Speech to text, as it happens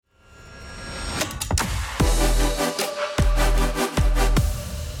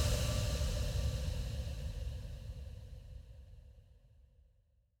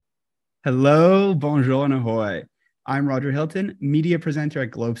Hello, bonjour, and ahoy. I'm Roger Hilton, media presenter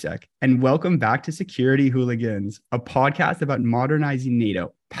at GLOBSEC, and welcome back to Security Hooligans, a podcast about modernizing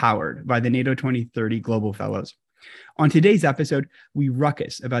NATO, powered by the NATO 2030 Global Fellows. On today's episode, we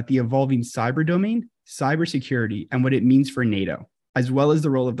ruckus about the evolving cyber domain, cybersecurity, and what it means for NATO, as well as the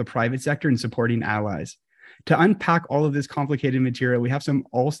role of the private sector in supporting allies. To unpack all of this complicated material, we have some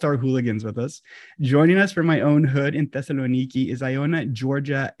all-star hooligans with us. Joining us from my own hood in Thessaloniki is Ioanna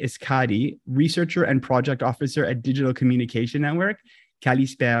Eskiadi, researcher and project officer at Digital Communication Network.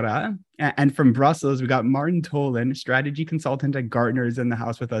 Kalispera. And from Brussels, we got Maarten Toelen, strategy consultant at Gartner, is in the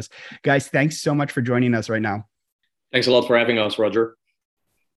house with us. Guys, thanks so much for joining us right now. Thanks a lot for having us, Roger.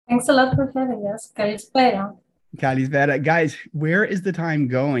 Thanks a lot for having us. Kalispera. Kalispera. Guys, where is the time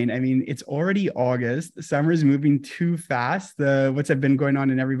going? I mean, it's already August. The summer is moving too fast. What's been going on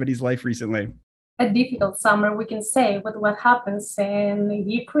in everybody's life recently? A difficult summer, we can say, with what happens in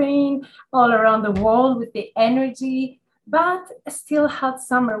Ukraine, all around the world with the energy, but still hot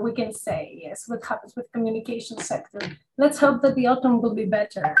summer, we can say, yes, what happens with communication sector. Let's hope that the autumn will be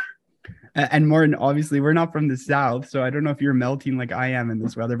better. And Maarten, obviously, we're not from the south, so I don't know if you're melting like I am in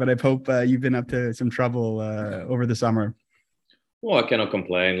this weather, but I hope you've been up to some trouble over the summer. Well, I cannot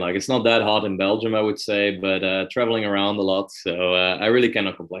complain. It's not that hot in Belgium, I would say, but traveling around a lot. So I really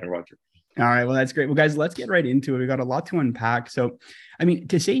cannot complain, Roger. All right. Well, that's great. Well, guys, let's get right into it. We've got a lot to unpack. So, I mean,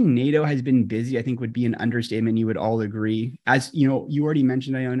 to say NATO has been busy, I think would be an understatement. You would all agree. As you know, you already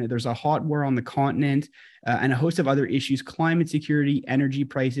mentioned, Ioanna, there's a hot war on the continent and a host of other issues, climate security, energy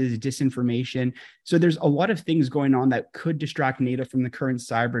prices, disinformation. So there's a lot of things going on that could distract NATO from the current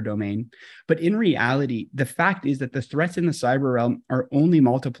cyber domain. But in reality, the fact is that the threats in the cyber realm are only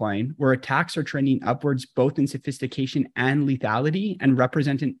multiplying, where attacks are trending upwards, both in sophistication and lethality, and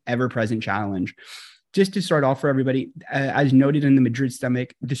represent an ever-present challenge. Just to start off for everybody, as noted in the Madrid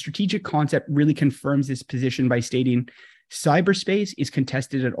Stomach, the strategic concept really confirms this position by stating, cyberspace is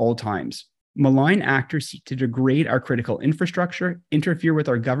contested at all times. Malign actors seek to degrade our critical infrastructure, interfere with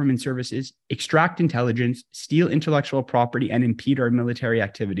our government services, extract intelligence, steal intellectual property, and impede our military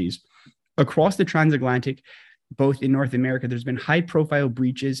activities. Across the transatlantic, both in North America, there's been high-profile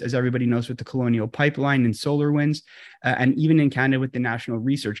breaches, as everybody knows, with the Colonial Pipeline and SolarWinds, and even in Canada with the National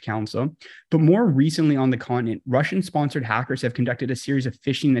Research Council. But more recently on the continent, Russian-sponsored hackers have conducted a series of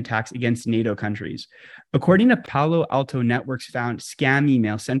phishing attacks against NATO countries. According to Palo Alto Networks found scam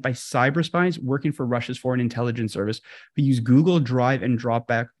emails sent by cyber spies working for Russia's Foreign Intelligence Service who use Google Drive and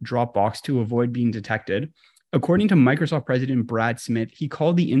Dropbox to avoid being detected. According to Microsoft President Brad Smith, he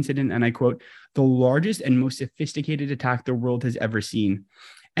called the incident, and I quote, the largest and most sophisticated attack the world has ever seen.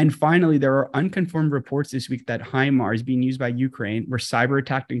 And finally, there are unconfirmed reports this week that HIMARS is being used by Ukraine, were cyber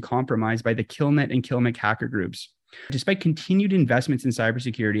attacked and compromised by the Killnet and Killmec hacker groups. Despite continued investments in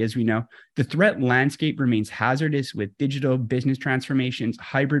cybersecurity, as we know, the threat landscape remains hazardous with digital business transformations,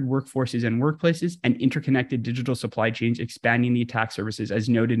 hybrid workforces and workplaces, and interconnected digital supply chains expanding the attack surfaces, as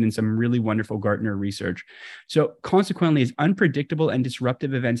noted in some really wonderful Gartner research. So consequently, as unpredictable and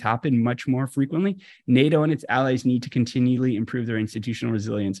disruptive events happen much more frequently, NATO and its allies need to continually improve their institutional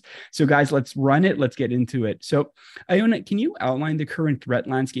resilience. So guys, let's run it. Let's get into it. So Ioanna, can you outline the current threat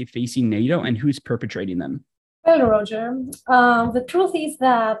landscape facing NATO and who's perpetrating them? Well, Roger, the truth is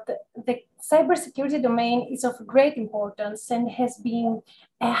that the cybersecurity domain is of great importance and has been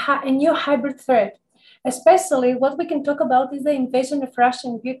a new hybrid threat. Especially what we can talk about is the invasion of Russia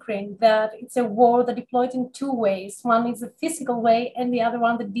in Ukraine, that it's a war that deployed in two ways. One is the physical way and the other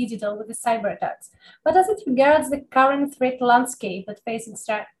one the digital with the cyber attacks. But as it regards the current threat landscape that faces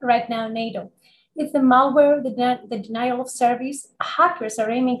right now NATO, it's the malware, the denial of service. Hackers are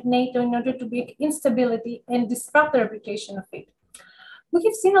aiming NATO in order to bring instability and disrupt the replication of it. We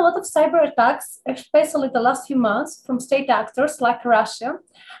have seen a lot of cyber attacks, especially the last few months, from state actors like Russia,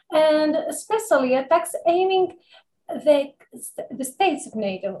 and especially attacks aiming the states of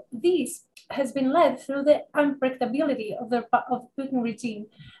NATO. This has been led through the unpredictability of the Putin regime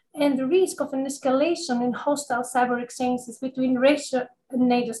and the risk of an escalation in hostile cyber exchanges between Russia and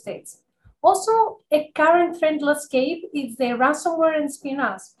NATO states. Also, a current trend landscape is the ransomware and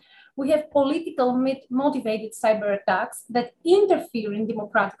espionage. We have political motivated cyber attacks that interfere in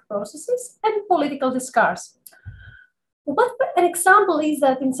democratic processes and political discourse. An example is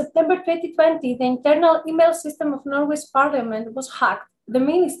that in September 2020, the internal email system of Norway's parliament was hacked. The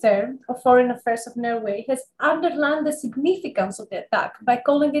Minister of Foreign Affairs of Norway has underlined the significance of the attack by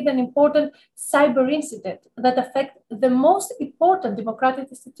calling it an important cyber incident that affects the most important democratic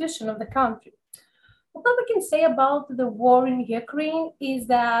institution of the country. What we can say about the war in Ukraine is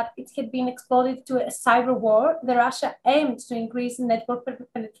that it had been exploded to a cyber war. The Russia aimed to increase network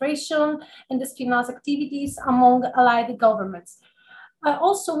penetration and espionage activities among allied governments.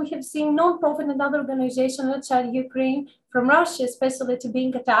 Also, we have seen non-profit and other organizations outside Ukraine from Russia, especially, to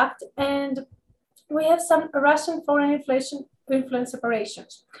being attacked, and we have some Russian foreign influence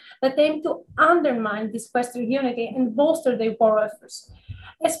operations that aim to undermine this Western unity and bolster their war efforts.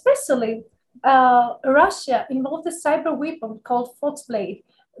 Especially, Russia involved a cyber weapon called Foxblade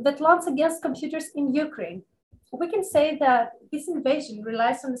that launches against computers in Ukraine. We can say that this invasion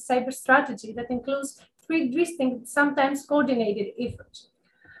relies on a cyber strategy that includes three distinct, sometimes coordinated efforts.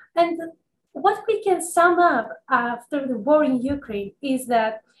 And what we can sum up after the war in Ukraine is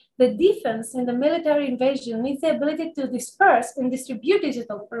that the defense in the military invasion needs the ability to disperse and distribute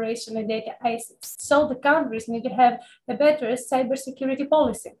digital operation and data assets. So the countries need to have a better cybersecurity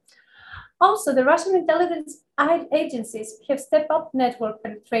policy. Also, the Russian intelligence agencies have stepped up network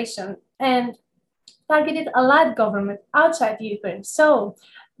penetration and targeted allied government outside Ukraine. So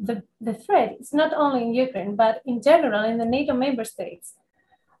the threat is not only in Ukraine, but in general in the NATO member states.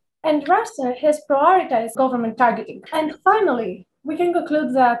 And Russia has prioritized government targeting. And finally, we can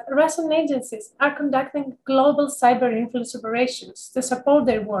conclude that Russian agencies are conducting global cyber influence operations to support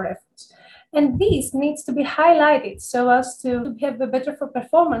their war efforts. And this needs to be highlighted so as to have a better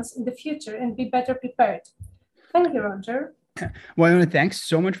performance in the future and be better prepared. Thank you, Roger. Well, Ioanna, thanks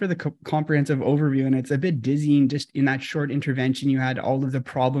so much for the comprehensive overview. And it's a bit dizzying just in that short intervention. You had all of the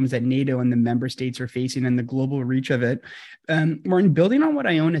problems that NATO and the member states are facing and the global reach of it. Maarten, building on what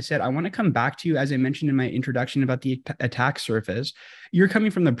Ioanna said, I want to come back to you, as I mentioned in my introduction, about the attack surface. You're coming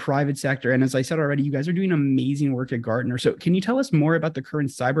from the private sector. And as I said already, you guys are doing amazing work at Gartner. So can you tell us more about the current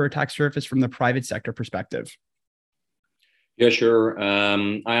cyber attack surface from the private sector perspective? Yeah, sure.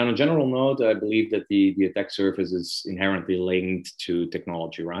 On a general note, I believe that the attack surface is inherently linked to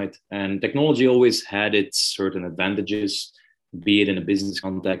technology, right? And technology always had its certain advantages, be it in a business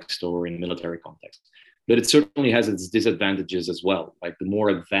context or in military context. But it certainly has its disadvantages as well. Like the more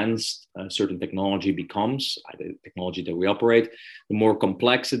advanced certain technology becomes, the technology that we operate, the more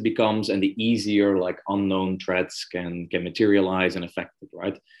complex it becomes and the easier like unknown threats can materialize and affect it,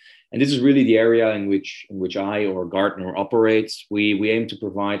 right? And this is really the area in which I or Gartner operates. We aim to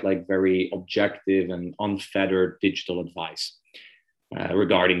provide like very objective and unfettered digital advice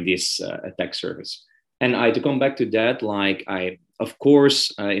regarding this attack surface. And to come back to that, of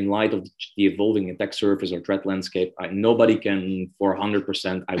course, in light of the evolving attack surface or threat landscape, nobody can with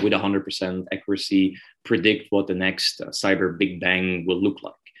 100% accuracy predict what the next cyber big bang will look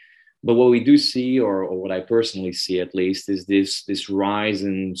like. But what we do see, or what I personally see at least, is this rise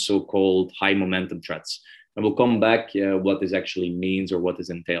in so-called high momentum threats. And we'll come back what this actually means or what this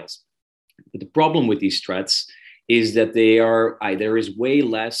entails. But the problem with these threats is that there is way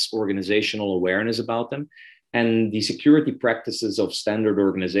less organizational awareness about them. And the security practices of standard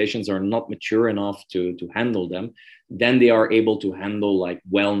organizations are not mature enough to handle them. Then they are able to handle like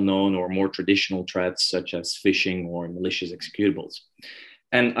well-known or more traditional threats such as phishing or malicious executables.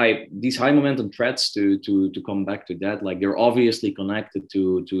 And these high momentum threats, to come back to that, like they're obviously connected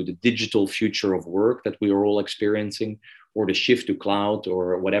to the digital future of work that we are all experiencing, or the shift to cloud,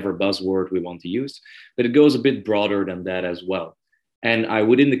 or whatever buzzword we want to use. But it goes a bit broader than that as well. And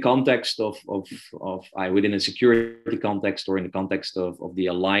within the context within a security context, or in the context of the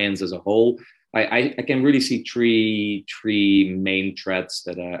alliance as a whole, I can really see three main threats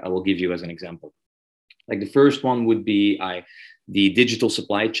that I will give you as an example. Like the first one would be the digital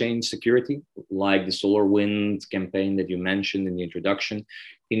supply chain security, like the SolarWinds campaign that you mentioned in the introduction,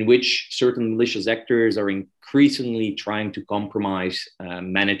 in which certain malicious actors are increasingly trying to compromise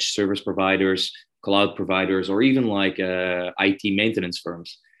managed service providers, cloud providers, or even like IT maintenance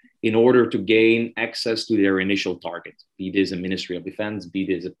firms in order to gain access to their initial target, be this a Ministry of Defense, be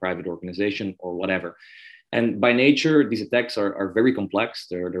this a private organization, or whatever. And by nature, these attacks are very complex.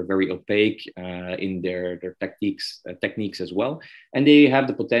 They're very opaque in their techniques as well. And they have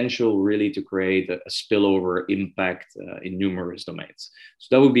the potential really to create a spillover impact in numerous domains.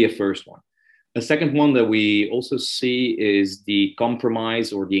 So that would be a first one. A second one that we also see is the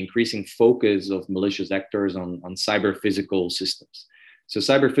compromise or the increasing focus of malicious actors on cyber physical systems. So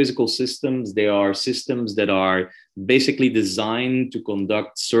cyber physical systems, they are systems that are basically designed to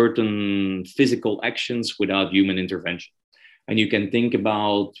conduct certain physical actions without human intervention. And you can think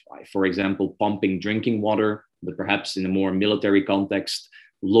about, for example, pumping drinking water, but perhaps in a more military context,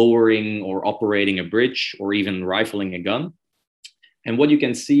 lowering or operating a bridge, or even rifling a gun. And what you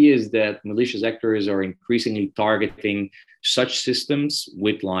can see is that malicious actors are increasingly targeting such systems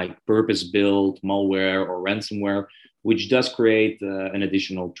with like purpose-built malware or ransomware, which does create an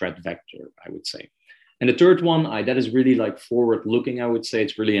additional threat vector, I would say. And the third one, that is really like forward-looking, I would say.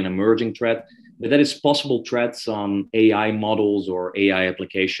 It's really an emerging threat, but that is possible threats on AI models or AI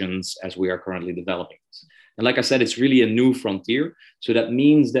applications as we are currently developing. And like I said, it's really a new frontier. So that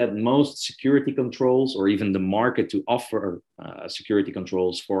means that most security controls, or even the market to offer security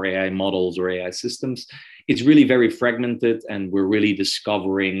controls for AI models or AI systems, it's really very fragmented, and we're really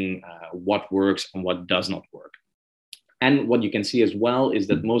discovering what works and what does not work. And what you can see as well is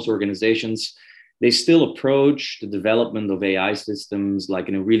that most organizations, they still approach the development of AI systems like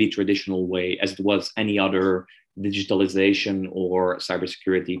in a really traditional way, as it was any other digitalization or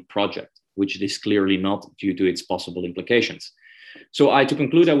cybersecurity project, which it is clearly not due to its possible implications. So to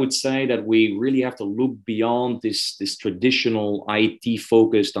conclude, I would say that we really have to look beyond this traditional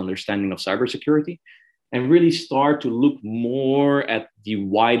IT-focused understanding of cybersecurity and really start to look more at the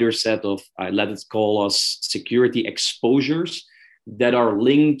wider set of, let's call us security exposures that are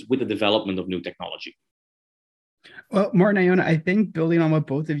linked with the development of new technology. Well, Maarten, Ioanna, I think building on what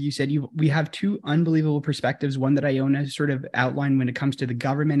both of you said, we have two unbelievable perspectives. One that Ioanna sort of outlined when it comes to the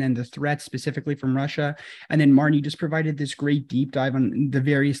government and the threats specifically from Russia. And then Maarten, you just provided this great deep dive on the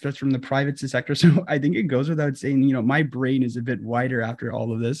various threats from the private sector. So I think it goes without saying, my brain is a bit wider after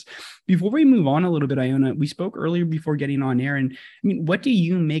all of this. Before we move on a little bit, Ioanna, we spoke earlier before getting on air. And what do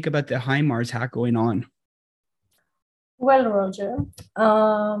you make about the HIMARS hack going on? Well, Roger,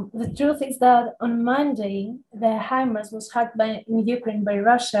 the truth is that on Monday, the HIMARS was hacked in Ukraine by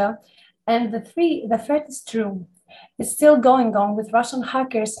Russia, and the threat is true. It's still going on with Russian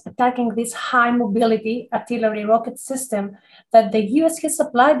hackers attacking this high-mobility artillery rocket system that the US has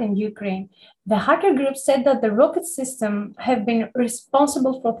supplied in Ukraine. The hacker group said that the rocket system have been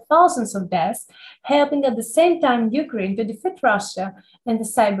responsible for thousands of deaths, helping at the same time Ukraine to defeat Russia in the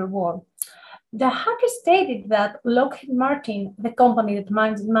cyber war. The hacker stated that Lockheed Martin, the company that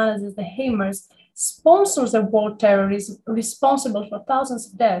manages the HIMARS, sponsors a war terrorism responsible for thousands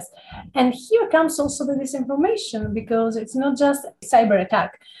of deaths. And here comes also the disinformation, because it's not just a cyber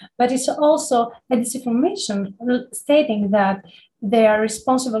attack, but it's also a disinformation stating that they are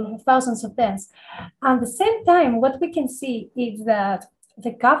responsible for thousands of deaths. At the same time, what we can see is that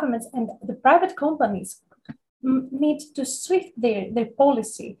the governments and the private companies need to shift their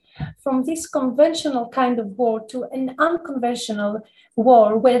policy from this conventional kind of war to an unconventional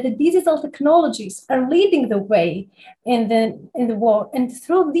war, where the digital technologies are leading the way in the war. And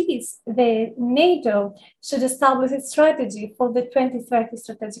through this, the NATO should establish a strategy for the 2030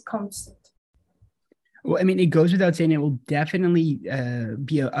 strategic concept. Well, it goes without saying, it will definitely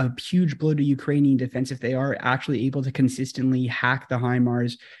be a huge blow to Ukrainian defense if they are actually able to consistently hack the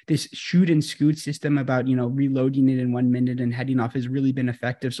HIMARS. This shoot and scoot system about, reloading it in 1 minute and heading off has really been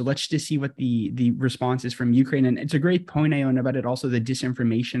effective. So let's just see what the response is from Ukraine. And it's a great point, Ioanna, about it, also the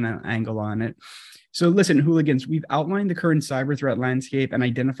disinformation angle on it. So listen, hooligans, we've outlined the current cyber threat landscape and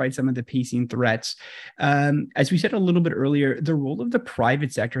identified some of the pacing threats. As we said a little bit earlier, the role of the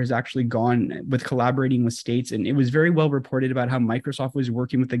private sector has actually gone with collaborating with states. And it was very well reported about how Microsoft was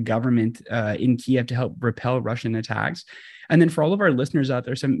working with the government in Kiev to help repel Russian attacks. And then for all of our listeners out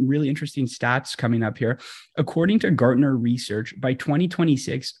there, some really interesting stats coming up here. According to Gartner research, by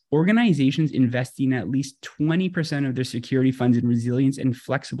 2026, organizations investing at least 20% of their security funds in resilience and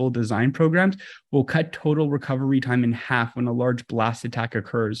flexible design programs will cut total recovery time in half when a large blast attack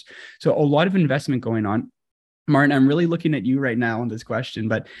occurs. So a lot of investment going on. Maarten, I'm really looking at you right now on this question,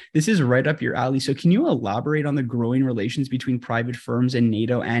 but this is right up your alley. So can you elaborate on the growing relations between private firms and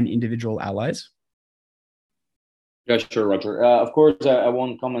NATO and individual allies? Yeah, sure, Roger. Of course, I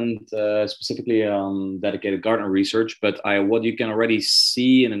won't comment specifically on dedicated Gartner research, but what you can already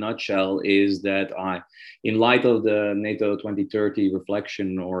see in a nutshell is that in light of the NATO 2030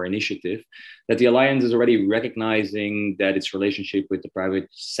 reflection or initiative, that the alliance is already recognizing that its relationship with the private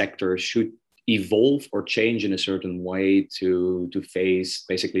sector should evolve or change in a certain way to face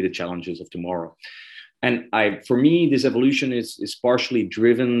basically the challenges of tomorrow. And for me, this evolution is partially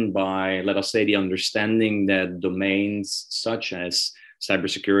driven by, let us say, the understanding that domains such as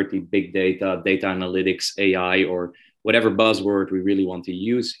cybersecurity, big data, data analytics, AI, or whatever buzzword we really want to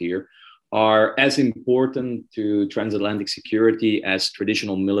use here, are as important to transatlantic security as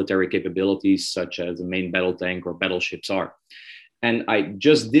traditional military capabilities such as the main battle tank or battleships are. And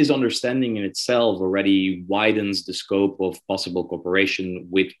just this understanding in itself already widens the scope of possible cooperation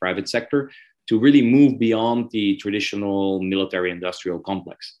with private sector to really move beyond the traditional military industrial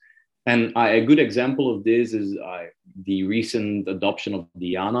complex. And a good example of this is the recent adoption of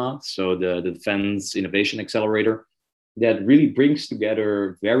the Ioanna, so the Defense Innovation Accelerator, that really brings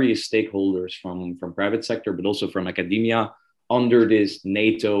together various stakeholders from private sector, but also from academia under this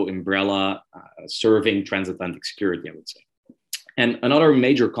NATO umbrella serving transatlantic security, I would say. And another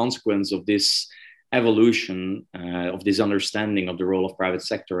major consequence of this evolution, of this understanding of the role of private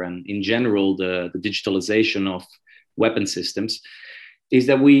sector and in general the digitalization of weapon systems, is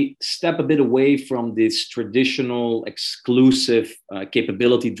that we step a bit away from this traditional exclusive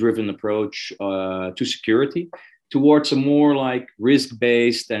capability-driven approach to security towards a more like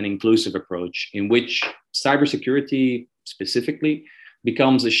risk-based and inclusive approach in which cybersecurity specifically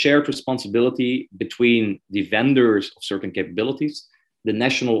becomes a shared responsibility between the vendors of certain capabilities, the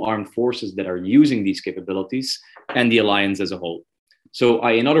national armed forces that are using these capabilities, and the alliance as a whole. So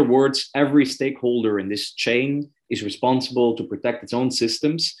in other words, every stakeholder in this chain is responsible to protect its own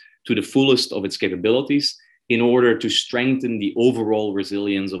systems to the fullest of its capabilities in order to strengthen the overall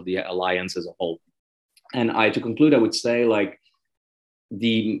resilience of the alliance as a whole. And to conclude, I would say like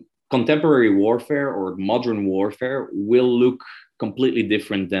the contemporary warfare or modern warfare will look completely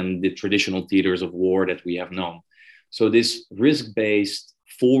different than the traditional theaters of war that we have known. So this risk-based,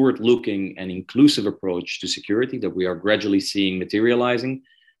 forward-looking and inclusive approach to security that we are gradually seeing materializing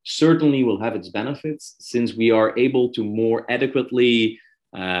certainly will have its benefits, since we are able to more adequately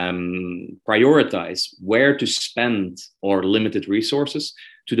prioritize where to spend our limited resources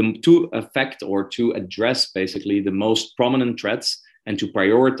to affect or to address basically the most prominent threats, and to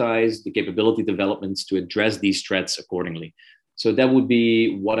prioritize the capability developments to address these threats accordingly. So that would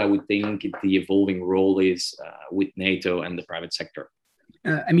be what I would think the evolving role is with NATO and the private sector.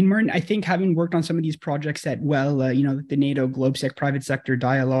 I mean, Maarten, I think having worked on some of these projects that, the NATO GLOBSEC private sector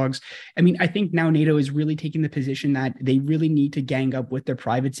dialogues, I mean, I think now NATO is really taking the position that they really need to gang up with their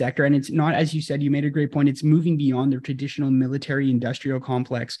private sector. And it's not, as you said, you made a great point, it's moving beyond their traditional military industrial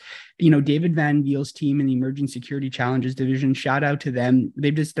complex. David Van Viel's team in the Emerging Security Challenges Division, shout out to them.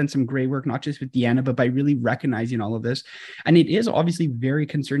 They've just done some great work, not just with Ioanna, but by really recognizing all of this. And it is obviously very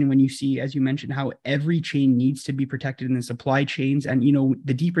concerning when you see, as you mentioned, how every chain needs to be protected in the supply chains. And,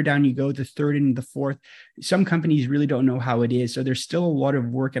 the deeper down you go, the third and the fourth, some companies really don't know how it is. So there's still a lot of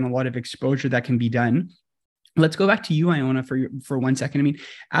work and a lot of exposure that can be done. Let's go back to you, Ioanna, for 1 second. I mean,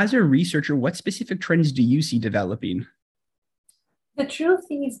 as a researcher, what specific trends do you see developing? The truth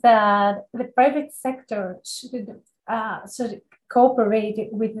is that the private sector should cooperate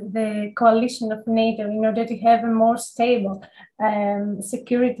with the coalition of NATO in order to have a more stable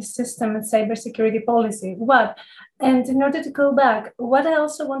security system and cybersecurity policy. And in order to go back, what I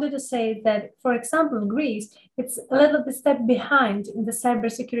also wanted to say is that, for example, Greece, it's a little bit step behind in the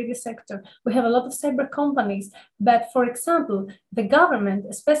cybersecurity sector. We have a lot of cyber companies, but for example, the government,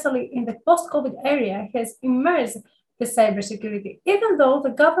 especially in the post-COVID area, has immersed the cybersecurity, even though the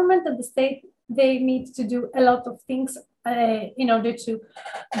government and the state, they need to do a lot of things in order to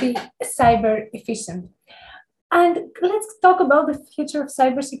be cyber efficient. And let's talk about the future of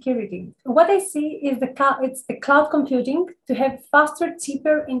cybersecurity. What I see is it's the cloud computing to have faster,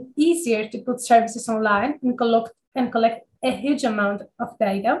 cheaper, and easier to put services online and collect a huge amount of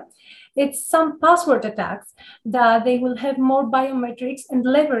data. It's some password attacks that they will have more biometrics and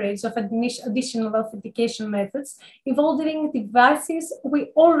leverage of additional authentication methods, involving devices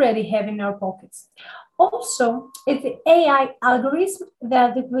we already have in our pockets. Also, it's the AI algorithm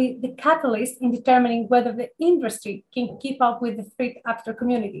that will be the catalyst in determining whether the industry can keep up with the threat actor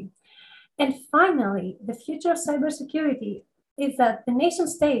community. And finally, the future of cybersecurity is that the nation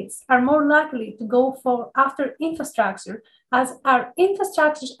states are more likely to go after infrastructure, as our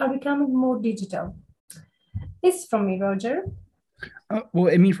infrastructures are becoming more digital. This is from me, Roger.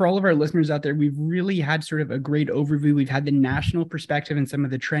 Well, I mean, for all of our listeners out there, we've really had sort of a great overview. We've had the national perspective and some of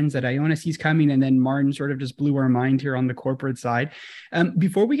the trends that Ioanna sees coming, and then Maarten sort of just blew our mind here on the corporate side.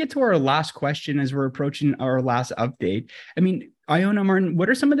 Before we get to our last question, as we're approaching our last update, I mean, Ioanna, Maarten, what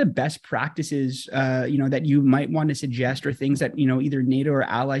are some of the best practices, that you might want to suggest, or things that, either NATO or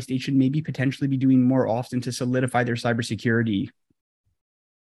ally states should maybe potentially be doing more often to solidify their cybersecurity?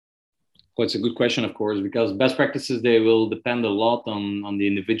 Well, it's a good question, of course, because best practices, they will depend a lot on the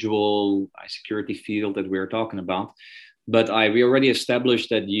individual security field that we're talking about. But we already established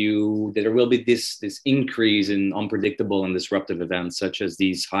that there will be this increase in unpredictable and disruptive events, such as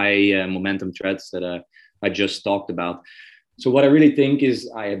these high momentum threats that I just talked about. So what I really think is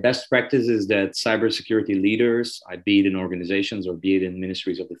best practice is that cybersecurity leaders, be it in organizations or be it in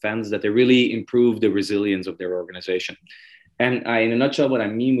ministries of defense, that they really improve the resilience of their organization. And in a nutshell, what I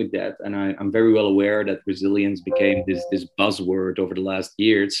mean with that, and I'm very well aware that resilience became this buzzword over the last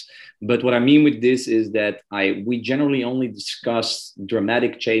years. But what I mean with this is that we generally only discuss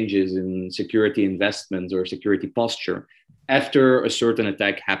dramatic changes in security investments or security posture after a certain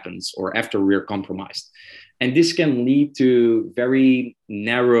attack happens or after we're compromised. And this can lead to very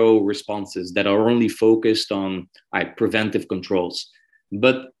narrow responses that are only focused on preventive controls.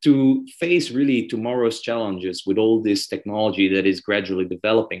 But to face really tomorrow's challenges with all this technology that is gradually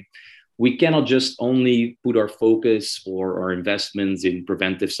developing, we cannot just only put our focus or our investments in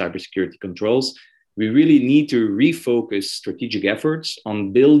preventive cybersecurity controls. We really need to refocus strategic efforts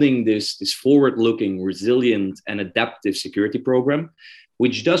on building this forward-looking, resilient, and adaptive security program,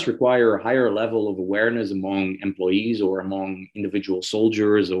 which does require a higher level of awareness among employees or among individual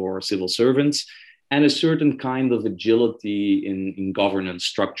soldiers or civil servants, and a certain kind of agility in governance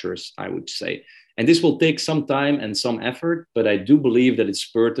structures, I would say. And this will take some time and some effort, but I do believe that it's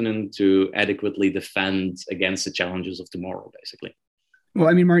pertinent to adequately defend against the challenges of tomorrow, basically. Well,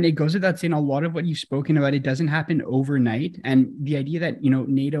 I mean, Maarten, it goes without saying, a lot of what you've spoken about, it doesn't happen overnight. And the idea that,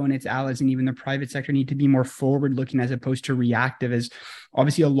 NATO and its allies and even the private sector need to be more forward-looking as opposed to reactive is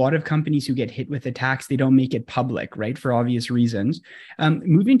obviously a lot of companies who get hit with attacks, they don't make it public, right? For obvious reasons.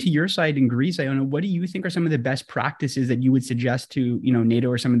 Moving to your side in Greece, Ioanna, what do you think are some of the best practices that you would suggest to, NATO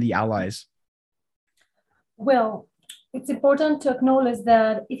or some of the allies? Well, it's important to acknowledge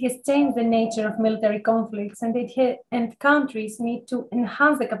that it has changed the nature of military conflicts, and countries need to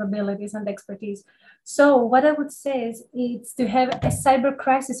enhance the capabilities and expertise. So what I would say is to have a cyber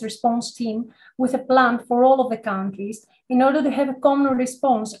crisis response team with a plan for all of the countries in order to have a common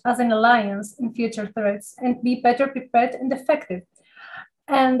response as an alliance in future threats and be better prepared and effective.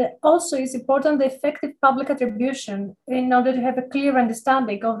 And also it's important the effective public attribution in order to have a clear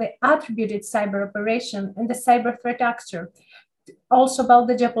understanding of the attributed cyber operation and the cyber threat actor. Also about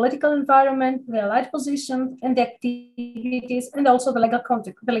the geopolitical environment, the allied position and the activities, and also the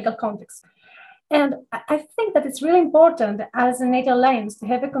legal context. And I think that it's really important as a NATO alliance to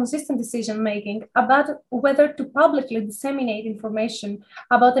have a consistent decision-making about whether to publicly disseminate information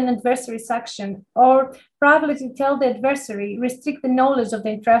about an adversary's action or privately tell the adversary, restrict the knowledge of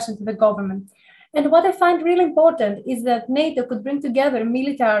the intrusion to the government. And what I find really important is that NATO could bring together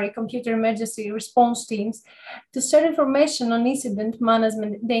military computer emergency response teams to share information on incident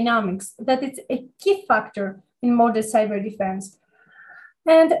management dynamics, that it's a key factor in modern cyber defense.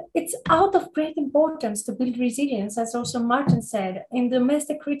 And it's out of great importance to build resilience, as also Maarten said, in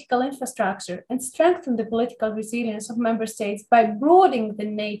domestic critical infrastructure and strengthen the political resilience of member states by broadening the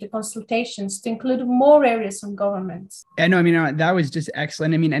NATO consultations to include more areas of governments. And that was just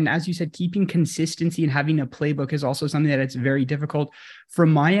excellent. And as you said, keeping consistency and having a playbook is also something that it's very difficult.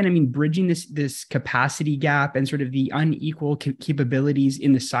 From my end, bridging this capacity gap and sort of the unequal capabilities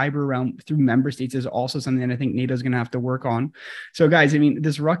in the cyber realm through member states is also something that I think NATO is going to have to work on. So guys,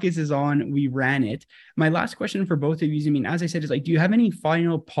 this ruckus is on, we ran it. My last question for both of you, as I said, is do you have any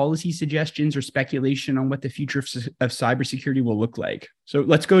final policy suggestions or speculation on what the future of cybersecurity will look like? So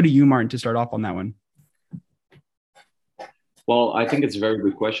let's go to you, Maarten, to start off on that one. Well, I think it's a very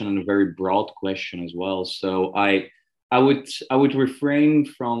good question and a very broad question as well. So I would refrain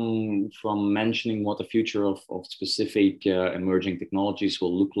from mentioning what the future of specific emerging technologies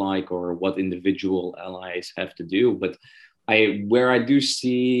will look like or what individual allies have to do. But where I do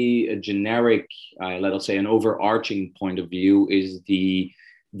see a generic, let us say, an overarching point of view is the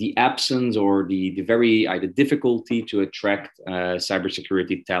absence or the difficulty to attract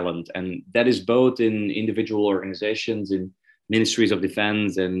cybersecurity talent, and that is both in individual organizations, in ministries of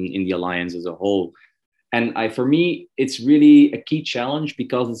defense, and in the alliance as a whole. And for me, it's really a key challenge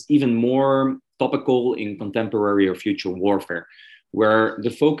because it's even more topical in contemporary or future warfare, where the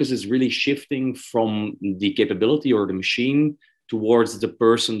focus is really shifting from the capability or the machine towards the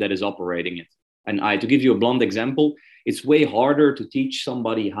person that is operating it. And to give you a blunt example, it's way harder to teach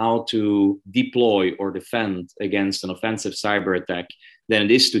somebody how to deploy or defend against an offensive cyber attack than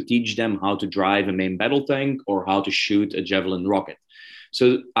it is to teach them how to drive a main battle tank or how to shoot a Javelin rocket.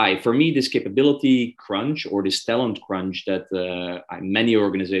 So for me, this capability crunch or this talent crunch that many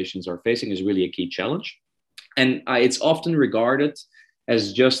organizations are facing is really a key challenge. And it's often regarded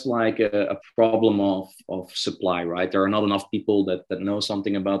as just like a problem of supply, right? There are not enough people that know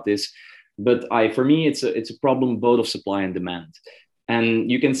something about this. But for me, it's a problem both of supply and demand.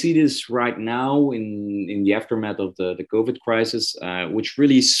 And you can see this right now in the aftermath of the COVID crisis, which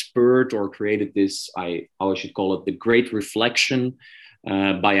really spurred or created this, how I should call it, the great reflection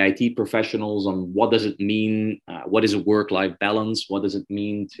by IT professionals on what does it mean, what is a work-life balance, what does it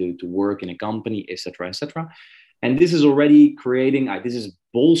mean to work in a company, et cetera, et cetera. And this is already creating, this is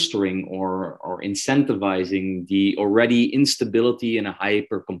bolstering or incentivizing the already instability in a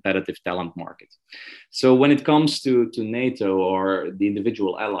hyper competitive talent market. So when it comes to NATO or the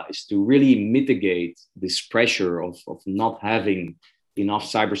individual allies, to really mitigate this pressure of not having enough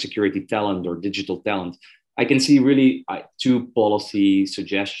cybersecurity talent or digital talent, I can see really two policy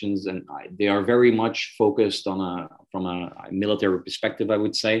suggestions, and they are very much focused on from a military perspective, I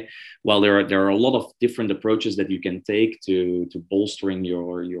would say. While there are a lot of different approaches that you can take to bolstering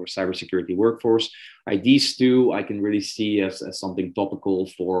your cybersecurity workforce, these two I can really see as something topical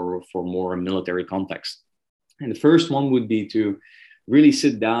for more military context. And the first one would be to really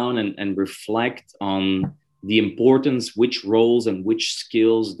sit down and reflect on the importance, which roles and which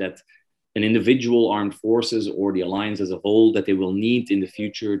skills that an individual armed forces or the alliance as a whole that they will need in the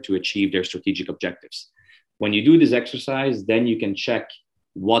future to achieve their strategic objectives. When you do this exercise, then you can check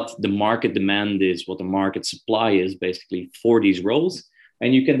what the market demand is, what the market supply is basically for these roles.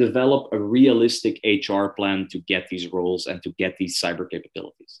 And you can develop a realistic HR plan to get these roles and to get these cyber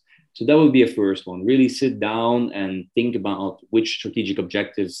capabilities. So that would be a first one. Really sit down and think about which strategic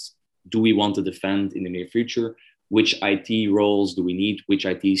objectives do we want to defend in the near future? Which IT roles do we need? Which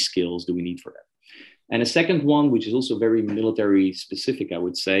IT skills do we need for that? And a second one, which is also very military specific, I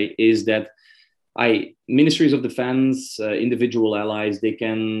would say, is that ministries of defense, individual allies, they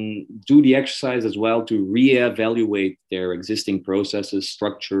can do the exercise as well to reevaluate their existing processes,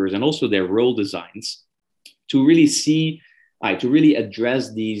 structures, and also their role designs to really see, to really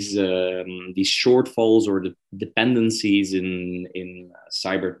address these shortfalls or the dependencies in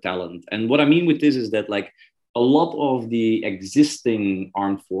cyber talent. And what I mean with this is that a lot of the existing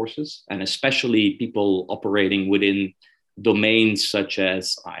armed forces, and especially people operating within domains such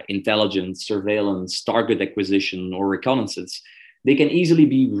as intelligence, surveillance, target acquisition, or reconnaissance, they can easily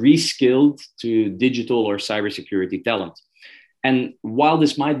be reskilled to digital or cybersecurity talent. And while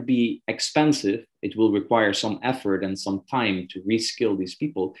this might be expensive, it will require some effort and some time to reskill these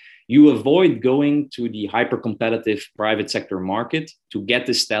people. You avoid going to the hyper-competitive private sector market to get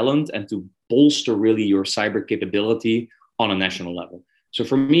this talent and to bolster really your cyber capability on a national level. So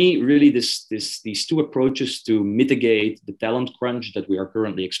for me, really, these two approaches to mitigate the talent crunch that we are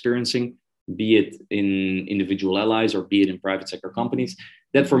currently experiencing, be it in individual allies or be it in private sector companies,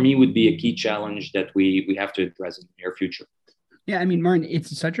 that for me would be a key challenge that we have to address in the near future. Yeah, I mean, Maarten,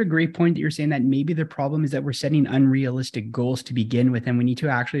 it's such a great point that you're saying that maybe the problem is that we're setting unrealistic goals to begin with. And we need to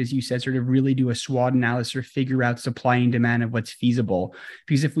actually, as you said, sort of really do a SWOT analysis or figure out supply and demand of what's feasible.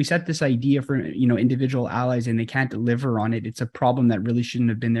 Because if we set this idea for, individual allies and they can't deliver on it, it's a problem that really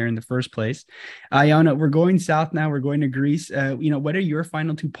shouldn't have been there in the first place. Ioanna, we're going south now. We're going to Greece. What are your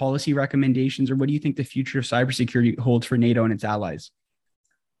final two policy recommendations, or what do you think the future of cybersecurity holds for NATO and its allies?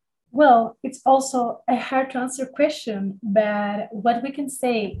 Well, it's also a hard to answer question, but what we can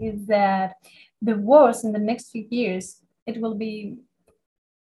say is that the wars in the next few years, it will be,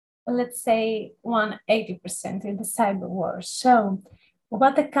 let's say, 180% in the cyber war. So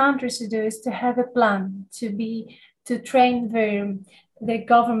what the countries do is to have a plan to train the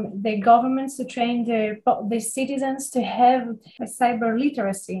governments, to train the citizens to have a cyber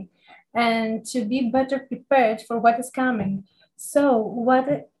literacy and to be better prepared for what is coming. So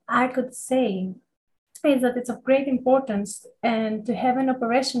what I could say is that it's of great importance and to have an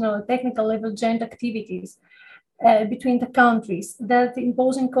operational technical level joint activities between the countries that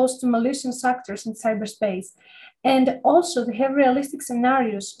imposing cost to malicious actors in cyberspace, and also to have realistic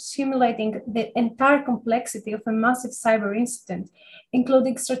scenarios simulating the entire complexity of a massive cyber incident,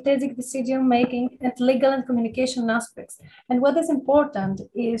 including strategic decision making and legal and communication aspects. And what is important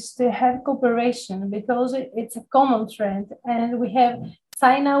is to have cooperation, because it's a common trend, and we have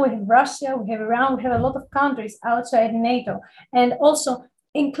China, we have Russia, we have Iran, we have a lot of countries outside NATO, and also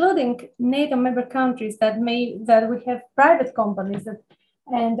including NATO member countries that we have private companies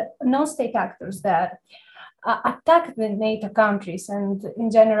and non-state actors that attack the NATO countries and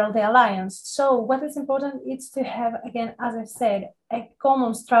in general the alliance. So what is important is to have, again, as I said, a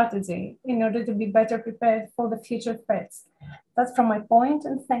common strategy in order to be better prepared for the future threats. That's from my point,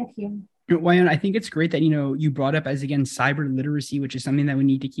 and thank you. Ioanna, I think it's great that, you brought up as, again, cyber literacy, which is something that we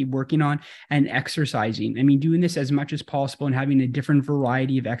need to keep working on, and exercising. I mean, doing this as much as possible and having a different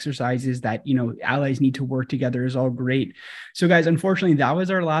variety of exercises that, allies need to work together is all great. So guys, unfortunately, that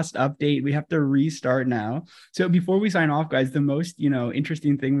was our last update. We have to restart now. So before we sign off, guys, the most,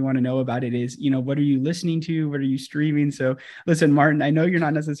 interesting thing we want to know about it is, what are you listening to? What are you streaming? So listen, Maarten, I know you're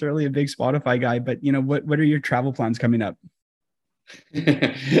not necessarily a big Spotify guy, but, what are your travel plans coming up?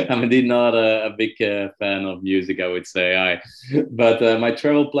 I'm indeed not a big fan of music, I would say. But my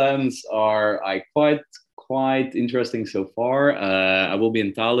travel plans are quite quite interesting so far. I will be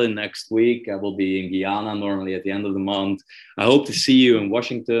in Toelen next week. I will be in Guyana normally at the end of the month. I hope to see you in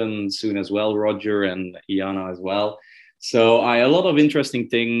Washington soon as well, Roger, and Ioanna as well. So a lot of interesting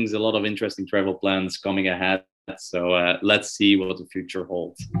things, a lot of interesting travel plans coming ahead. So let's see what the future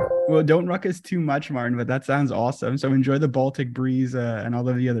holds. Well, don't ruck us too much, Maarten, but that sounds awesome. So enjoy the Baltic breeze and all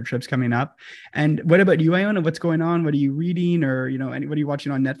of the other trips coming up. And what about you, Ioanna? What's going on? What are you reading, or what are you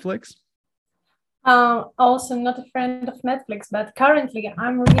watching on Netflix? Also not a friend of Netflix, but currently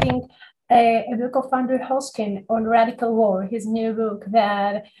I'm reading a book of Andrew Hoskin on radical war, his new book,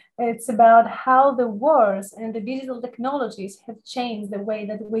 that it's about how the wars and the digital technologies have changed the way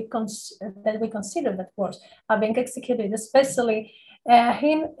that we consider that wars are being executed. Especially,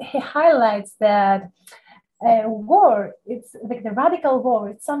 he highlights that war, it's like the radical war,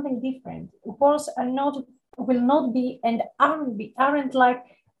 it's something different. Wars will not be and aren't like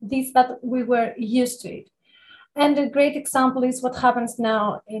this that we were used to it. And a great example is what happens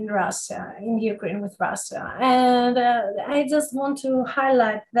now in Russia, in Ukraine with Russia. And I just want to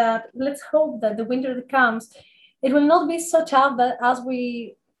highlight that let's hope that the winter that comes, it will not be so tough as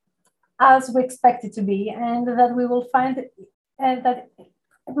we expect it to be, and that we will find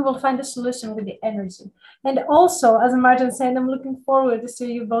a solution with the energy. And also, as Maarten said, I'm looking forward to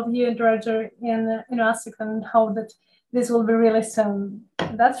see both you and Roger in ASIC, and hope that this will be really soon.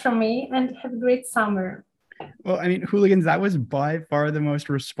 That's from me, and have a great summer. Well, I mean, hooligans, that was by far the most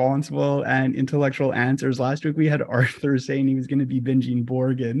responsible and intellectual answers. Last week, we had Arthur saying he was going to be binging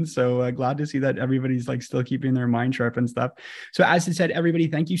Borgen. So glad to see that everybody's still keeping their mind sharp and stuff. So as I said, everybody,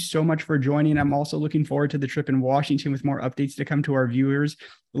 thank you so much for joining. I'm also looking forward to the trip in Washington with more updates to come to our viewers,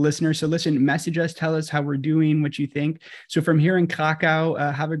 listeners. So listen, message us, tell us how we're doing, what you think. So from here in Krakow,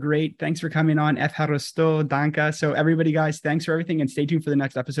 have a great, thanks for coming on. Efharisto, Danka. So everybody, guys, thanks for everything, and stay tuned for the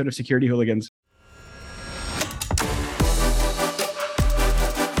next episode of Security Hooligans.